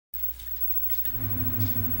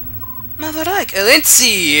Mother like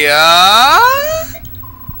Elincia?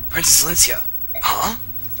 Princess Elincia. Huh?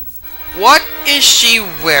 What is she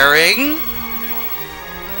wearing?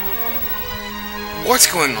 What's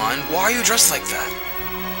going on? Why are you dressed like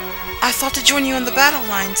that? I thought to join you on the battle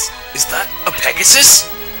lines. Is that a Pegasus?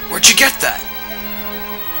 Where'd you get that?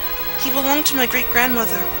 He belonged to my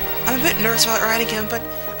great-grandmother. I'm a bit nervous about riding him, but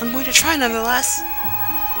I'm going to try nonetheless.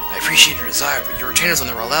 I appreciate your desire, but your retainers will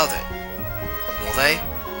never allow that. Will they?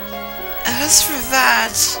 As for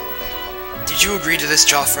that... Did you agree to this,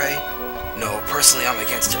 Joffrey? No, personally I'm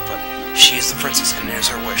against it, but she is the princess, and it is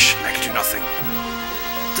her wish. I can do nothing.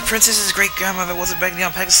 The princess's great-grandmother was a begging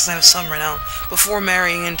on Pegasus Knight of some renown before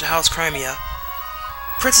marrying into House Crimea.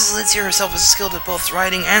 Princess Elincia herself is skilled at both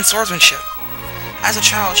riding and swordsmanship. As a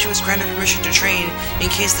child, she was granted permission to train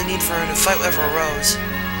in case the need for her to fight ever arose.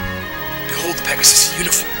 Behold the Pegasus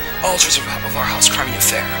uniform, altars of our House Crimea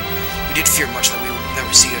fair. We did fear much that we would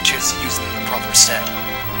never see a chance to use them in the proper stead.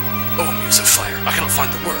 Oh, muse of fire, I cannot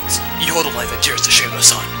find the words. Behold a light that dares to shame the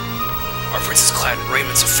sun. Our prince is clad in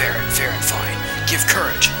raiments of fair and fine. Give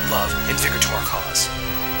courage, love, and vigor to our cause.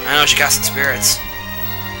 I know she casts spirits.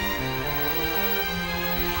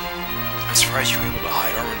 I'm surprised you were able to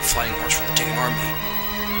hide armor and fighting horse from the Daein army.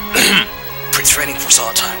 Prince Redding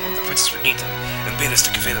foresaw a time when the princess would need them, and bade us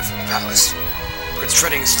to convey them from the palace. Prince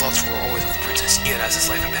Redding's thoughts were always of the princess, even as his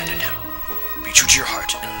life abandoned him. Be true to your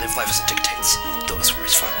heart, and live life as it dictates. Those were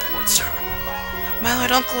his final words, sir. My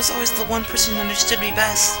lord uncle was always the one person who understood me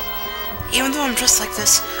best. Even though I'm dressed like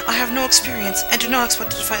this, I have no experience, and do not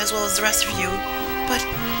expect to fight as well as the rest of you. But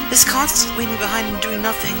this constant waiting behind and doing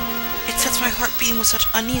nothing, it sets my heart beating with such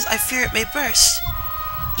unease I fear it may burst.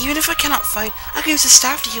 Even if I cannot fight, I can use the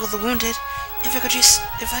staff to heal the wounded. If I could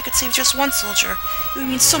save just one soldier, it would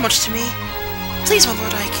mean so much to me. Please, my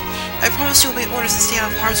Lord Ike, I promise to obey orders and stay out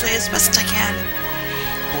of harm's way as best I can.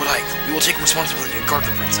 Lord Ike, we will take responsibility and guard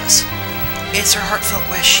the princess. It's her heartfelt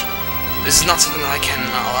wish. This is not something that I can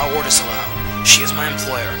allow or disallow. She is my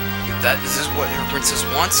employer. If this is what her princess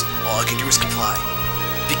wants, all I can do is comply.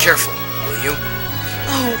 Be careful, will you?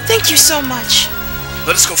 Oh, thank you so much.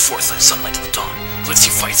 Let us go forth like sunlight to the dawn. Let's see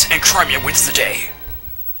fights, and Crimea wins the day.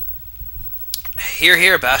 Hear,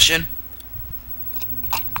 hear, Bastion.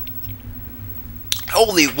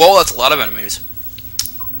 Holy, whoa, that's a lot of enemies.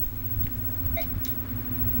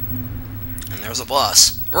 And there's a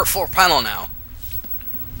boss. We're at 4th panel now.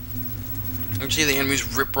 You can see the enemies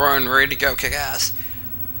rip-roaring, ready to go kick ass.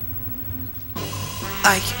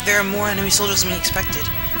 Ike, there are more enemy soldiers than we expected.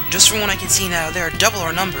 Just from what I can see now, there are double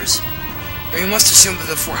our numbers. We must assume that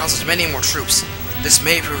the fort houses many more troops. This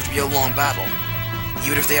may prove to be a long battle.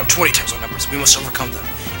 Even if they have 20 times our numbers, we must overcome them.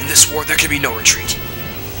 In this war, there can be no retreat.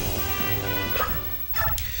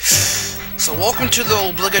 So welcome to the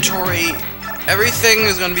obligatory... Everything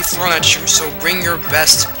is going to be thrown at you, so bring your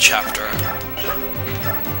best chapter.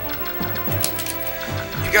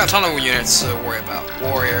 You got a ton of units to worry about.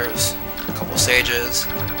 Warriors, a couple sages,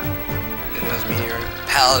 meteor,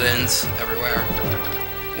 paladins everywhere,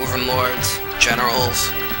 Wyvern lords, generals,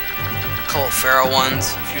 a couple of pharaoh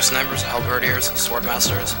ones, a few snipers, halberdiers,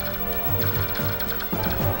 swordmasters,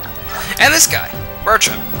 and this guy,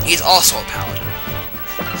 Bertram. He's also a paladin.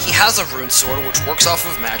 He has a rune sword which works off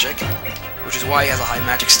of magic, which is why he has a high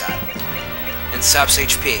magic stat, and saps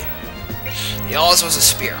HP. He also has a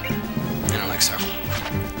spear, and an elixir.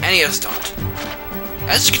 And he has daunt.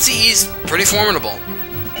 As you can see, he's pretty formidable.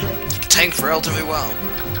 He can tank relatively well.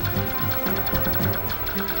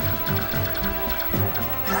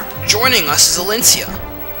 Joining us is Elincia,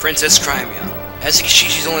 Princess Crimea. As you can see,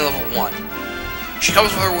 she's only level 1. She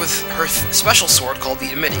comes with her special sword called the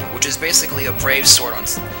Amity, which is basically a brave sword on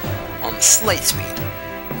slight speed.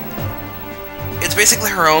 It's basically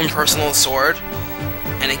her own personal sword,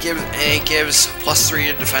 and it gives +3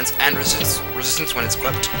 to defense and resistance when it's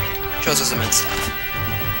equipped. She also has immense stat.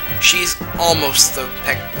 She's almost the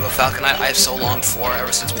Falcon Knight I've so longed for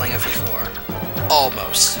ever since playing FE4.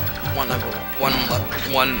 Almost. One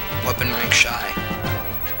weapon rank shy.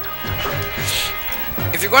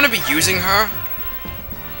 If you're going to be using her,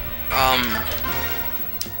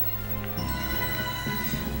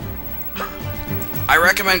 I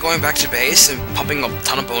recommend going back to base and pumping a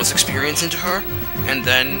ton of bonus experience into her, and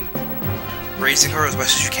then raising her as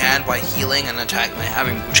best as you can by healing and attacking and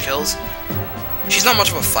having mooch kills. She's not much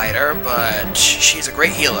of a fighter, but she's a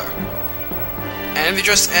great healer. And if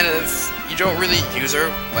you don't really use her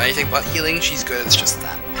by anything but healing, she's good. It's just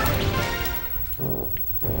that.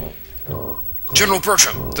 General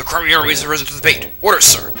Bertram, the Crimea army has risen to the bait. Orders,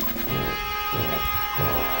 sir.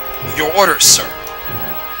 Your orders, sir.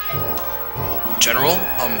 General,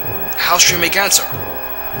 how should we make answer?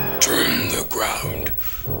 Turn the ground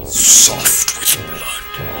soft with blood.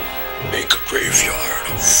 Make a graveyard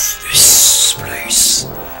of this place.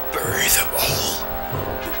 Bury them all.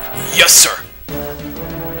 Yes, sir.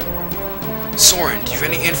 Soren, do you have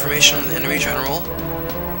any information on the enemy general?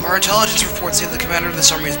 Our intelligence reports say the commander of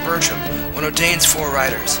this army is Bertram, one of Daein's 4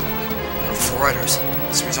 riders. One of the 4 riders?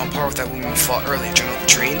 So he's on par with that woman we fought earlier, General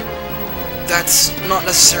Petrine? That's not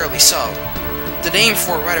necessarily so. The name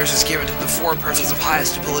 4 riders is given to the 4 persons of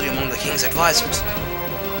highest ability among the king's advisors.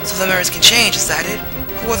 So the members can change, is that it?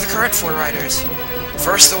 Who are the current 4 riders?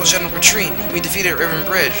 First there was General Petrine, whom we defeated at Riven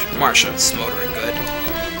Bridge. Marcia, smoldering good.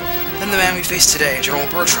 Then the man we faced today, General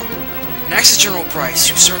Bertram. Next is General Bryce,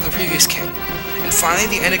 who served the previous king. And finally,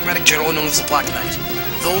 the enigmatic general known as the Black Knight.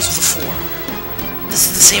 Those are the 4. This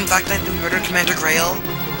is the same Black Knight that murdered Commander Grail?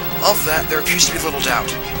 Of that, there appears to be little doubt.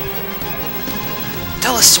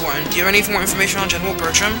 Tell us, Soren, do you have any more information on General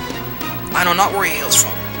Bertram? I know not where he hails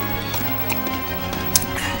from.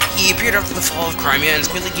 He appeared after the fall of Crimea and has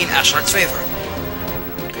quickly gained Ashnar's favor.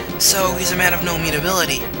 So, he's a man of no mean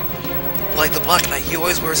ability. Like the Black Knight, he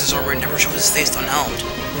always wears his armor and never shows his face unhelmed.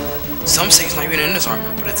 Some say he's not even in his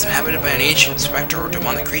armor, but it's inhabited by an ancient specter or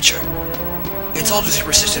demonic creature. It's all just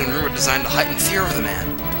superstition and rumor designed to heighten fear of the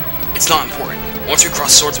man. It's not important. Once we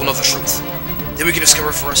cross swords, we'll know the truth. Then we can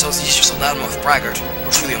discover for ourselves he's just a loudmouth braggart,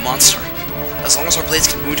 or truly a monster. As long as our blades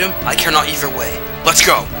can wound him, I care not either way. Let's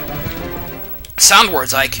go! Sound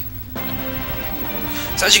words, Ike.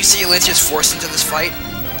 So as you can see, Elincia is forced into this fight,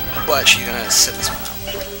 but she's gonna sit this one out.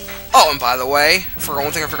 Oh, and by the way, for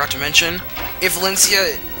one thing I forgot to mention, if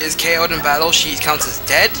Elincia is KO'd in battle, she counts as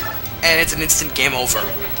dead, and it's an instant game over.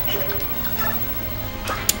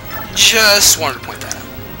 Just wanted to point that out.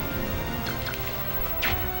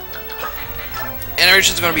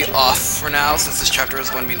 Animation is going to be off for now, since this chapter is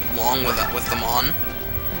going to be long with them on.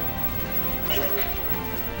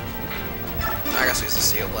 I guess we use the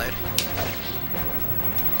Seal Blade.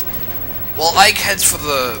 Well, Ike heads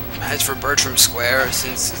for Bertram Square,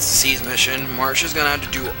 since it's a siege mission. Marcia's gonna have to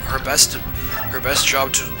do her best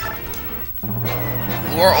job to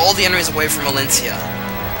lure all the enemies away from Elincia.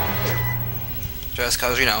 Just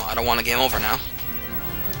cause, you know, I don't want a game over now.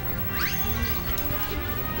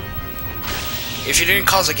 If she didn't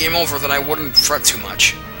cause a game over, then I wouldn't fret too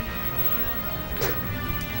much.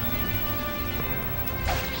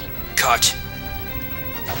 Cut.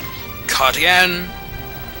 Cut again.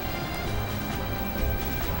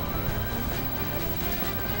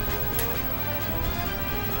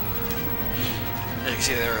 As you can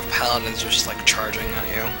see, there are paladins just like charging at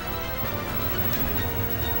you.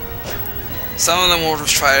 Some of them will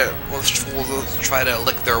just try to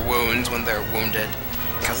lick their wounds when they're wounded,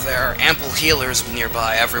 because there are ample healers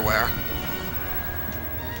nearby everywhere.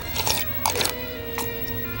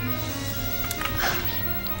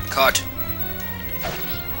 Cut.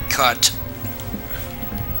 Cut.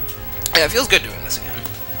 Yeah, it feels good doing this again.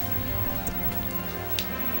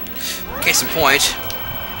 Case in point,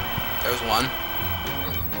 there's one.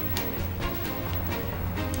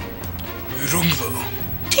 Rumbo.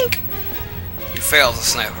 Tink! You fail as a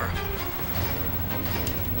sniper.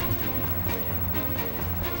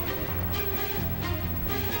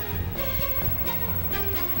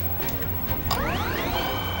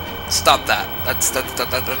 Stop that.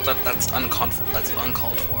 That's uncalled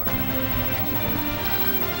for.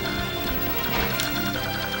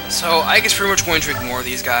 So I guess pretty much going to ignore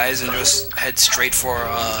these guys and just head straight for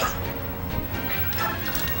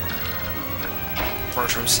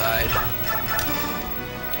Bertram's side.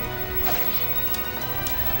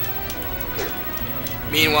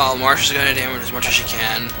 Meanwhile, Marcia's gonna damage as much as she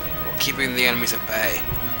can, while keeping the enemies at bay.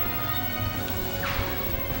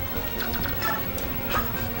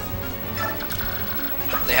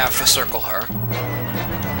 They have to circle her.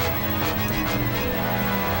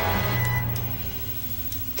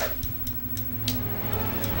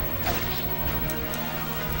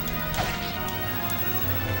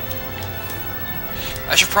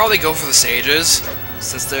 I should probably go for the sages,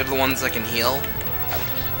 since they're the ones that can heal.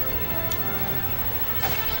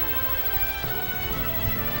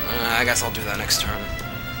 I guess I'll do that next turn.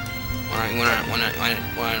 When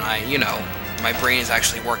I, you know, my brain is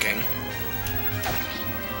actually working.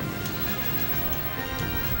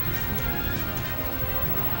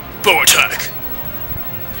 Bow attack!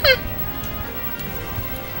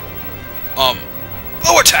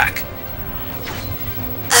 Bow attack!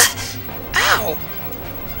 Ow!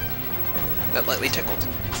 That lightly tickled.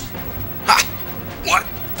 Ha! What?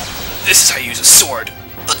 This is how you use a sword.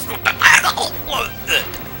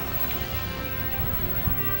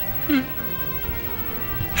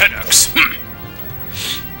 Headaches.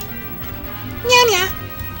 Nya nya.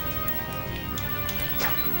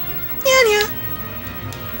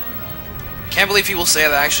 can't believe people say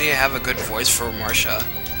that I actually have a good voice for Marcia.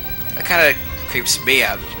 That kind of creeps me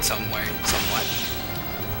out somewhat.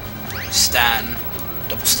 Stan.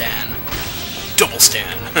 Double Stan. Double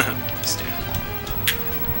Stan. Stan.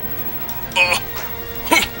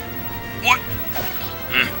 What?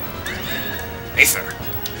 Aether.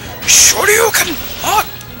 Shoryuken! Huh?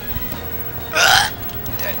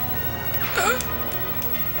 Dead.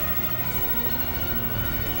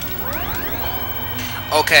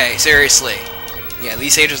 Okay, seriously. Yeah,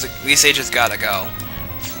 these sages gotta go.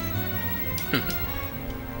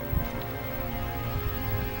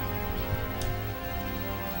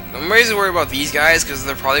 I'm crazy worried about these guys because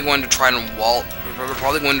they're probably going to try and wall. They're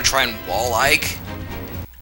probably going to try and wall-like.